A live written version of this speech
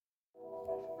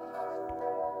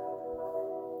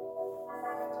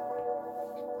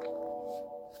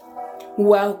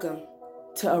Welcome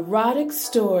to Erotic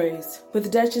Stories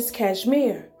with Duchess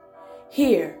Cashmere,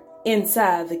 here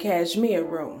inside the Cashmere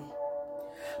Room.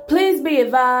 Please be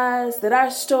advised that our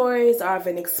stories are of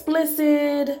an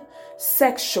explicit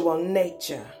sexual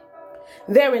nature.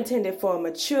 They're intended for a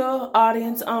mature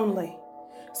audience only,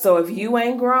 so if you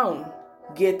ain't grown,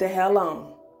 get the hell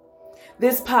on.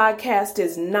 This podcast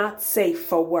is not safe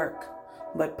for work,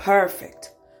 but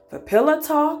perfect for pillow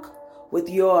talk with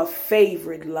your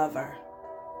favorite lover.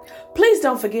 Please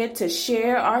don't forget to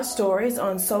share our stories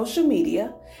on social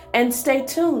media and stay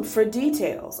tuned for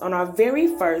details on our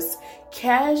very first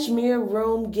Cashmere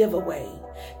Room giveaway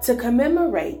to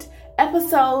commemorate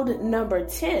episode number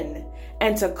 10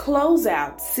 and to close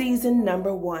out season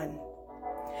number 1.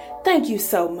 Thank you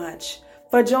so much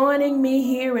for joining me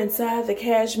here inside the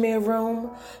Cashmere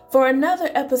Room for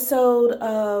another episode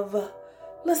of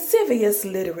Lascivious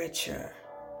Literature.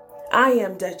 I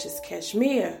am Duchess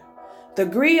Cashmere, the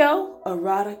Griot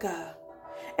Erotica,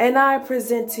 and I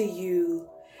present to you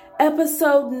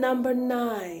episode number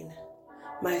 9,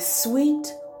 my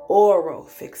sweet oral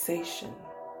fixation.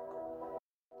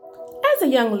 As a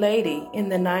young lady in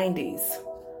the 90s,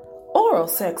 oral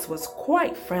sex was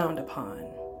quite frowned upon.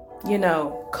 You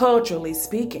know, culturally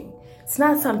speaking, it's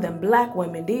not something black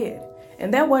women did,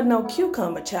 and there wasn't no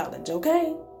cucumber challenge,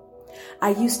 okay? I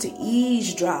used to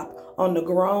eavesdrop on the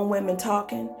grown women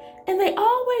talking, and they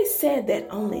always said that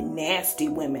only nasty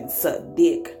women suck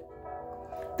dick.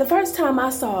 The first time I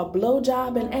saw a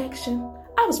blowjob in action,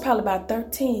 I was probably about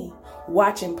 13,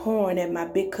 watching porn at my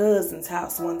big cousin's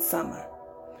house one summer.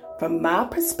 From my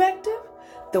perspective,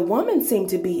 the woman seemed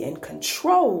to be in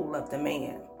control of the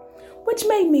man, which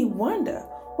made me wonder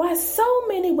why so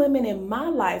many women in my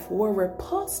life were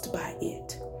repulsed by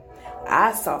it.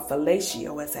 I saw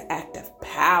fellatio as an act of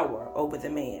power over the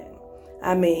man.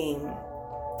 I mean,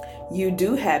 you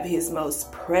do have his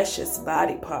most precious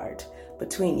body part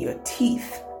between your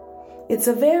teeth. It's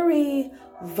a very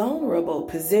vulnerable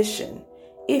position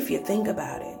if you think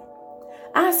about it.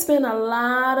 I spent a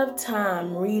lot of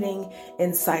time reading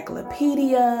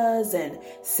encyclopedias and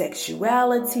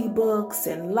sexuality books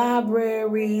and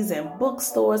libraries and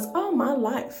bookstores all my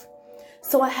life.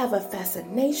 So I have a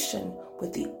fascination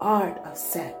with the art of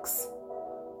sex,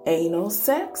 anal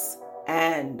sex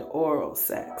and oral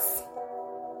sex.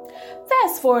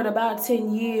 Fast forward about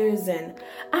 10 years and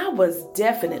I was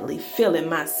definitely feeling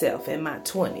myself in my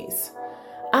 20s.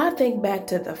 I think back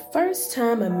to the first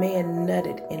time a man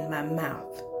nutted in my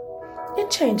mouth.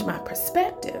 It changed my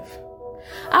perspective.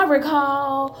 I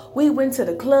recall we went to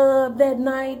the club that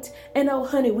night and oh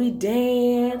honey, we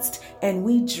danced and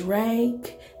we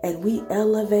drank and we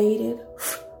elevated.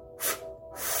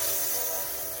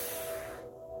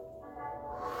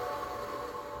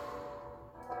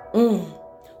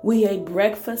 We ate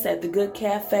breakfast at the Good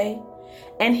Cafe,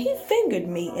 and he fingered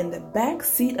me in the back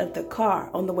seat of the car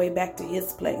on the way back to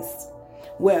his place,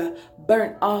 where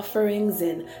burnt offerings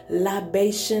and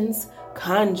libations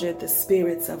conjured the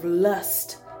spirits of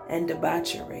lust and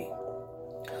debauchery.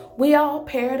 We all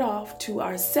paired off to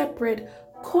our separate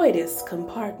coitus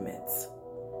compartments.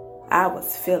 I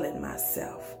was feeling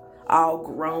myself, all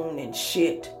grown and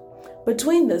shit.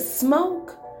 Between the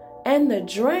smoke and the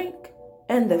drink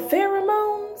and the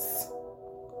pheromones,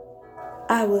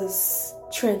 I was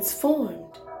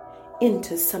transformed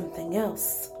into something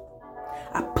else.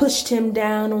 I pushed him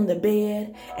down on the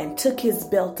bed and took his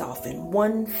belt off in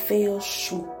one fell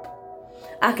swoop.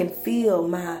 I can feel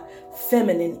my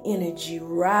feminine energy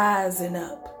rising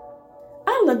up.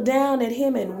 I looked down at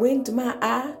him and winked my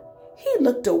eye. He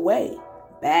looked away,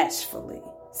 bashfully,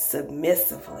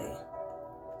 submissively.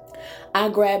 I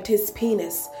grabbed his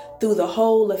penis through the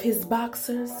hole of his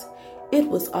boxers. It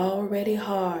was already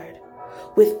hard.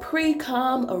 With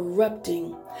pre-cum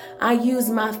erupting, I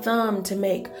used my thumb to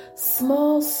make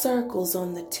small circles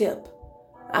on the tip.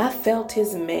 I felt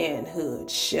his manhood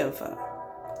shiver.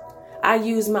 I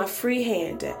used my free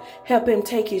hand to help him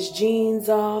take his jeans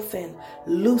off and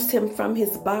loose him from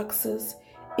his boxers.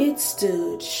 It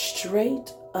stood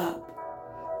straight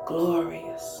up,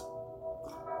 glorious.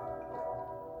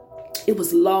 It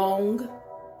was long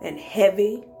and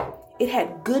heavy. It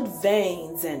had good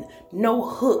veins and no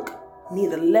hook,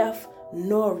 neither left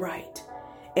nor right.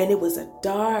 And it was a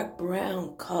dark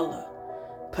brown color.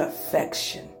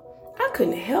 Perfection. I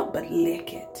couldn't help but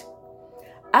lick it.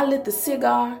 I lit the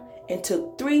cigar and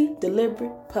took 3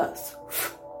 deliberate puffs.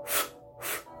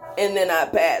 And then I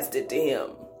passed it to him.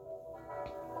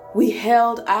 We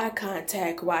held eye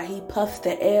contact while he puffed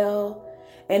the L,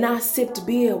 and I sipped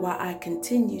beer while I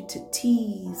continued to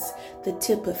tease the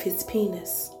tip of his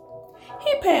penis.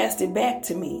 He passed it back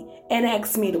to me and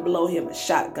asked me to blow him a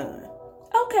shotgun.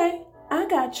 Okay, I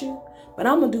got you, but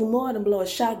I'm going to do more than blow a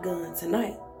shotgun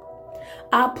tonight.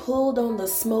 I pulled on the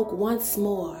smoke once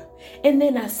more, and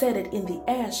then I set it in the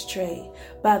ashtray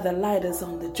by the lighters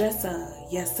on the dresser.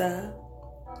 Yes, sir.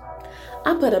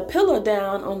 I put a pillow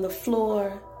down on the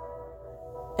floor,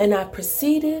 and I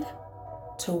proceeded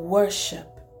to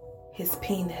worship his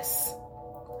penis.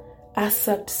 I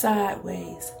sucked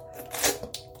sideways,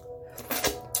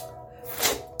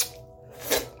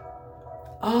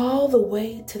 all the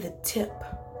way to the tip.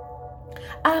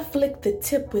 I flicked the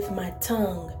tip with my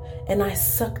tongue, and I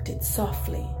sucked it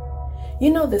softly.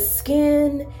 You know, the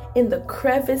skin in the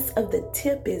crevice of the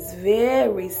tip is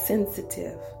very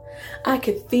sensitive. I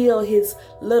could feel his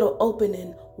little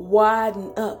opening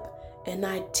widen up, and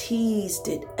I teased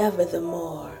it ever the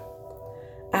more.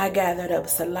 I gathered up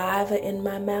saliva in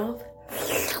my mouth,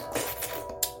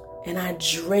 and I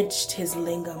drenched his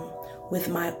lingam with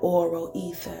my oral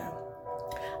ether.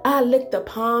 I licked the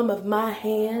palm of my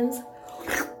hands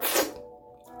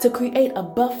to create a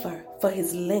buffer for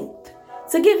his length,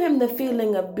 to give him the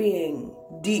feeling of being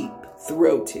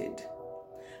deep-throated.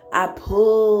 I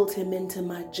pulled him into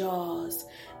my jaws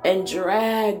and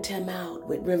dragged him out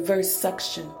with reverse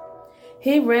suction.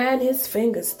 He ran his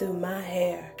fingers through my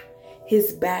hair,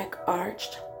 his back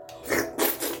arched.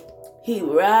 He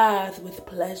writhed with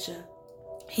pleasure.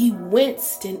 He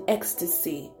winced in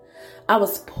ecstasy. I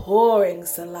was pouring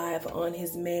saliva on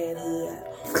his manhood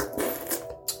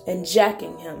and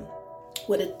jacking him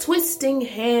with a twisting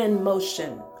hand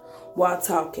motion while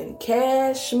talking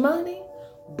cash money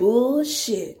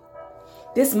bullshit.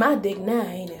 This my dick now,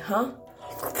 ain't it, huh?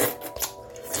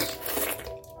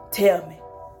 Tell me.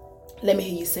 Let me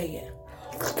hear you say it.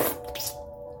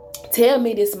 Tell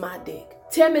me this my dick.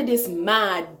 Tell me this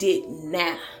my dick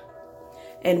now.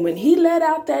 And when he let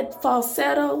out that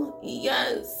falsetto,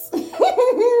 yes,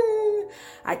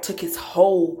 I took his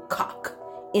whole cock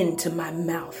into my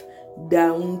mouth,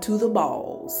 down to the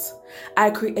balls. I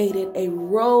created a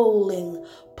rolling,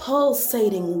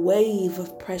 pulsating wave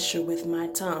of pressure with my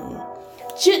tongue,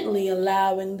 gently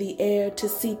allowing the air to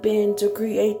seep in to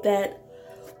create that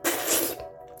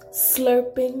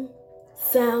slurping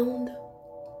sound.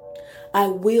 I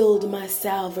willed my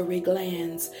salivary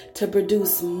glands to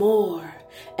produce more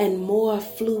and more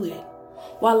fluid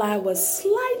while I was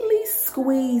slightly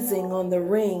squeezing on the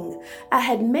ring I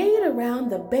had made around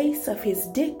the base of his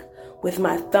dick with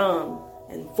my thumb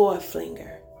and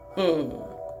forefinger.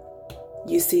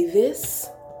 You see this?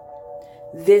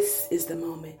 This is the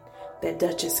moment that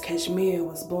Duchess Cashmere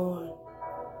was born.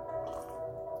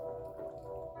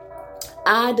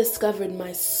 I discovered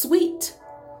my sweet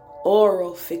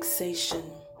oral fixation.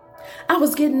 I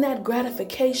was getting that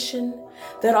gratification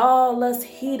that all us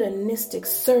hedonistic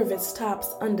service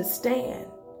tops understand.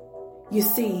 You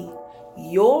see,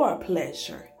 your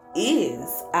pleasure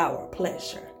is our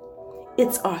pleasure.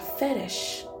 It's our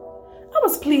fetish. I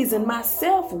was pleasing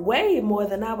myself way more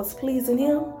than I was pleasing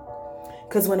him.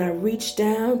 Because when I reached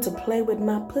down to play with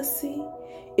my pussy,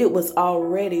 it was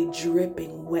already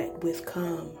dripping wet with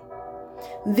cum.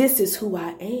 This is who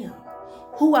I am,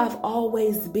 who I've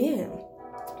always been.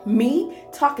 Me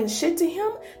talking shit to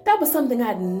him, that was something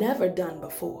I'd never done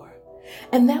before.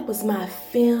 And that was my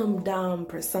femdom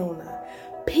persona,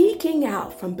 peeking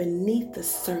out from beneath the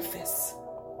surface.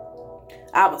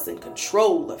 I was in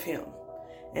control of him,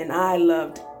 and I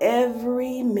loved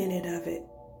every minute of it.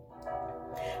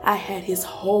 I had his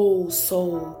whole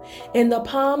soul in the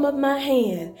palm of my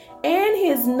hand, and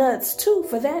his nuts too,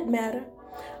 for that matter.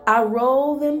 I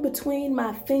rolled them between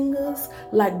my fingers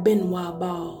like Benoit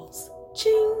balls.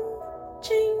 Ching,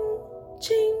 ching,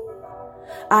 ching.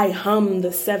 I hummed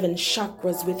the 7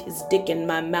 chakras with his dick in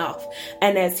my mouth,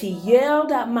 and as he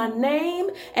yelled out my name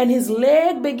and his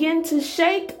leg began to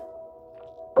shake,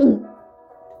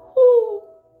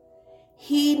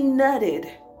 he nutted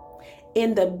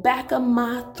in the back of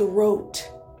my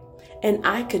throat, and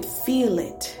I could feel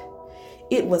it.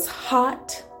 It was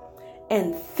hot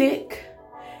and thick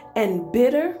and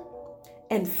bitter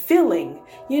and filling.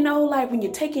 You know, like when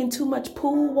you're taking too much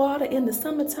pool water in the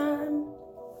summertime.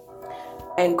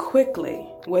 And quickly,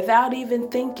 without even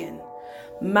thinking,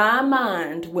 my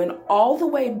mind went all the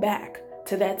way back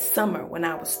to that summer when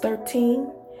I was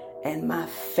 13 and my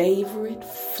favorite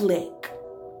flick.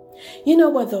 You know,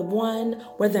 where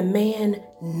the man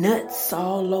nuts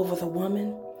all over the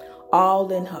woman, all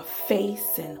in her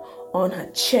face and on her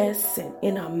chest and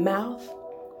in her mouth.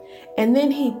 And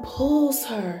then he pulls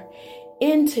her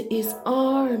into his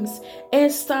arms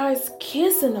and starts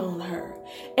kissing on her.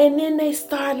 And then they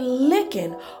start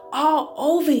licking all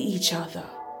over each other.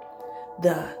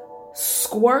 the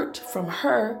squirt from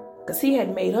her, because he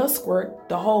had made her squirt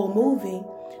the whole movie,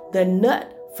 the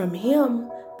nut from him,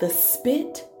 the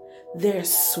spit, their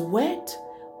sweat,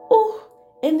 ooh,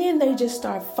 and then they just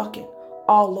start fucking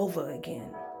all over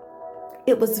again.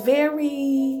 It was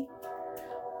very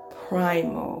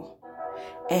primal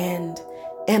and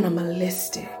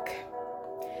animalistic.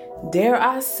 Dare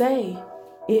I say,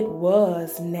 it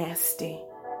was nasty.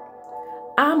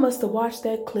 I must have watched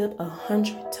that clip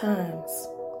 100 times.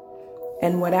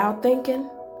 And without thinking,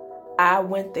 I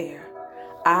went there.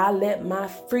 I let my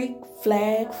freak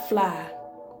flag fly.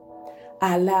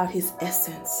 I allowed his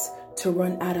essence to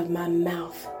run out of my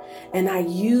mouth, and I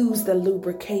used the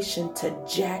lubrication to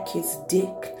jack his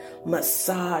dick,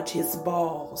 massage his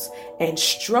balls, and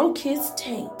stroke his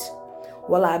taint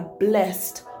while I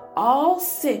blessed all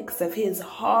 6 of his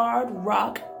hard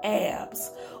rock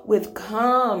abs with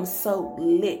cum-soaked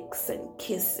licks and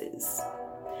kisses.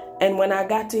 And when I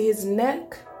got to his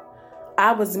neck,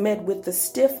 I was met with the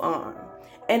stiff arm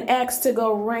and asked to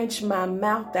go wrench my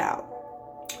mouth out.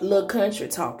 Little country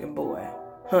talking boy,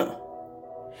 huh?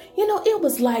 You know, it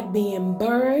was like being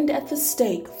burned at the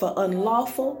stake for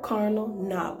unlawful carnal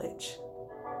knowledge.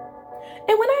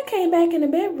 And when I came back in the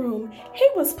bedroom, he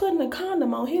was putting a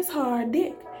condom on his hard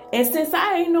dick. And since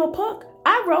I ain't no punk,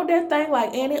 I rode that thing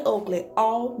like Annie Oakley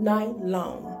all night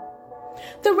long.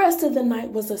 The rest of the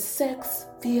night was a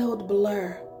sex-filled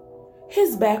blur.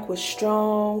 His back was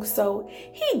strong, so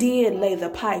he did lay the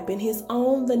pipe in his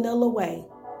own vanilla way.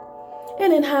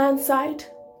 And in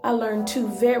hindsight, I learned 2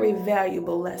 very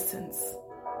valuable lessons.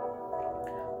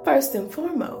 First and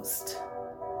foremost,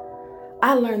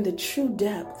 I learned the true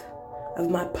depth of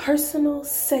my personal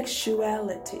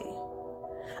sexuality.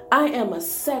 I am a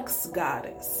sex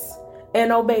goddess,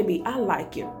 and oh baby, I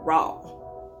like it raw.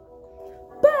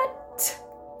 But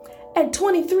at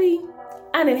 23,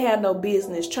 I didn't have no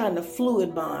business trying to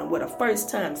fluid bond with a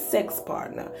first-time sex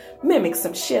partner, mimic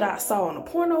some shit I saw on a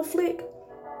porno flick.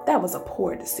 That was a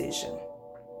poor decision.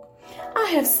 I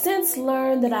have since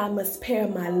learned that I must pair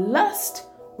my lust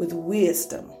with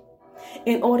wisdom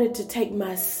in order to take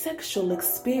my sexual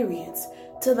experience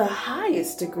to the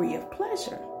highest degree of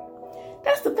pleasure.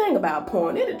 That's the thing about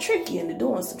porn. It'll trick you into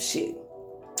doing some shit.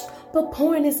 But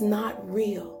porn is not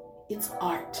real. It's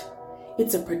art.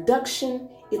 It's a production.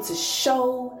 It's a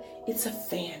show. It's a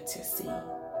fantasy.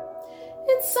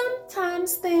 And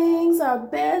sometimes things are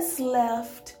best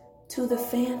left to the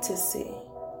fantasy.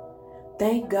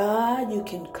 Thank God you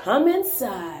can come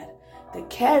inside the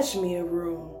cashmere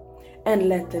room and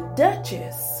let the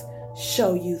Duchess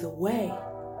show you the way.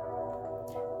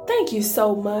 Thank you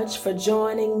so much for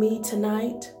joining me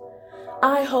tonight.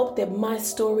 I hope that my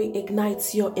story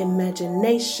ignites your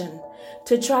imagination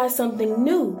to try something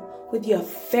new with your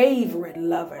favorite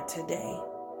lover today.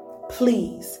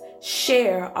 Please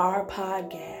share our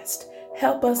podcast.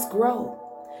 Help us grow.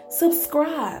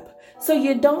 Subscribe so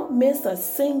you don't miss a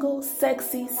single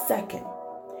sexy second.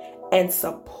 And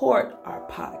support our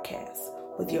podcast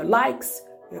with your likes,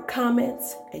 your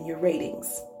comments, and your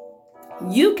ratings.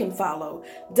 You can follow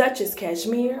Duchess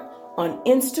Cashmere on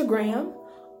Instagram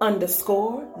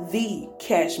 _the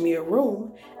Cashmere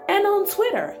Room and on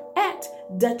Twitter at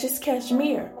Duchess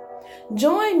Cashmere.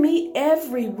 Join me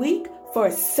every week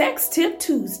for Sex Tip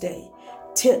Tuesday,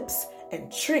 tips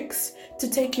and tricks to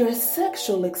take your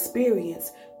sexual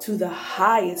experience to the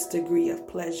highest degree of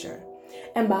pleasure.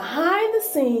 And behind the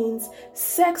scenes,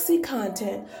 sexy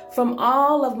content from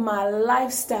all of my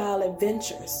lifestyle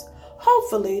adventures.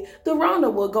 Hopefully, the Rona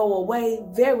will go away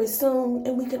very soon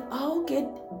and we can all get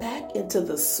back into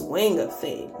the swing of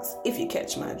things, if you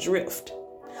catch my drift.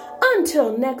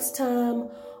 Until next time,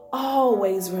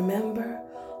 always remember,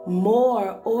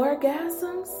 more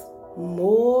orgasms,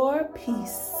 more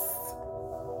peace.